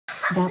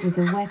That was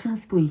a wet and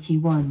squeaky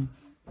one.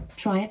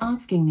 Try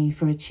asking me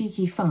for a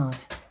cheeky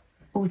fart.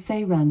 Or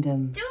say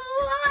random. Do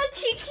a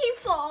cheeky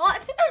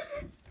fart.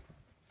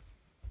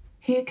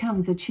 Here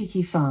comes a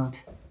cheeky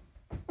fart.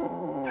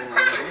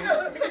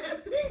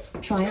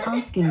 Try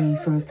asking me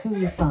for a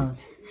pooey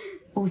fart.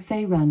 Or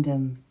say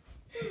random.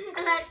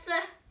 Alexa,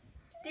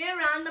 do a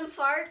random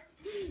fart.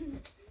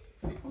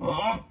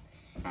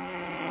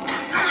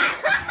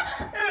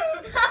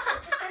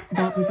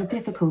 That was a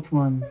difficult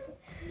one.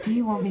 Do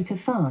you want me to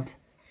fart?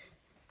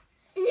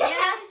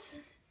 Yes.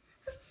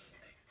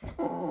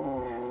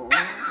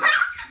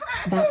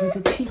 That was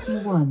a cheeky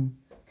one.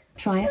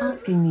 Try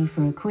asking me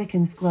for a quick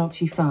and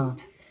squelchy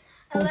fart.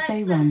 Or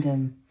say Alexa,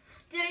 random.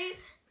 Do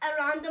a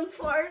random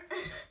fart.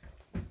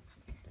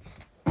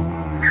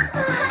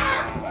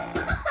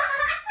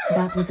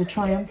 That was a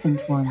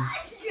triumphant one.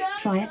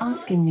 Try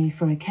asking me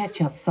for a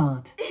ketchup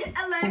fart.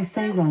 Or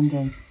say Alexa,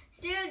 random.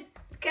 do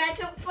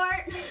ketchup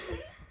fart.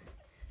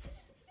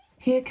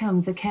 Here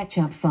comes a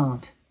ketchup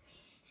fart.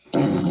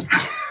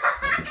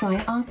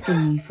 Try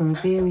asking me for a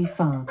beery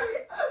fart.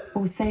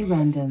 Or say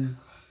random.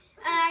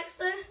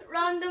 Alexa,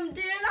 random,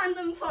 do a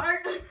random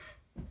fart.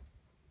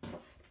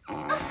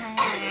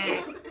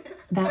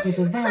 That was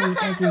a very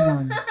eggy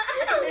one.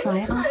 Try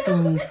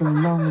asking me for a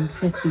long and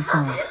crispy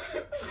fart.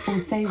 Or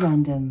say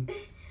random.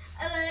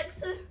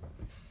 Alexa,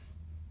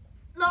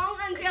 long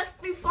and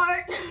crispy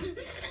fart.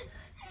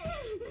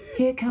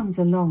 Here comes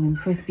a long and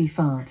crispy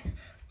fart.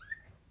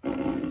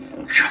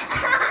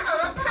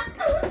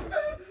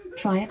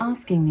 Try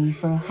asking me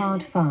for a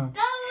hard fart.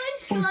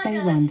 Or say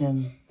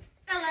random.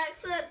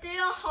 Alexa, do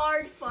a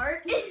hard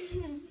fart.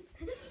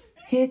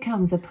 Here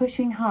comes a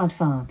pushing hard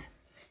fart.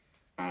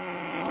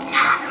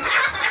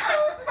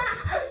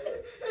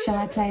 Shall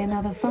I play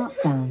another fart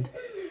sound?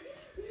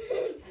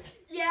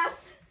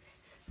 Yes.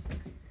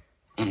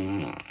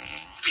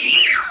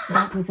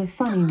 That was a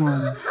funny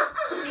one.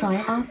 Try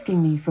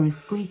asking me for a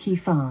squeaky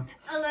fart.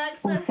 Or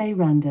Alexa, say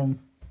random.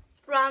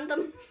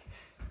 random.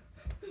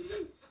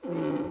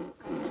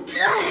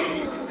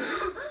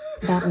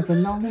 That was a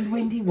long and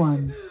windy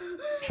one.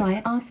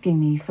 Try asking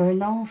me for a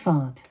long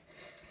fart.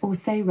 Or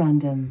say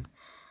random.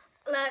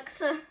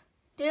 Alexa,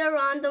 do a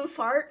random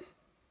fart.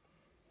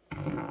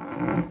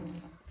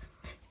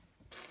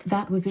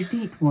 That was a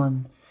deep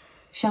one.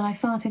 Shall I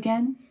fart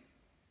again?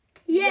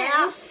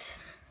 Yes.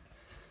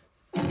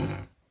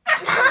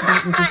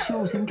 That was a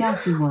short and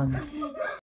gassy one.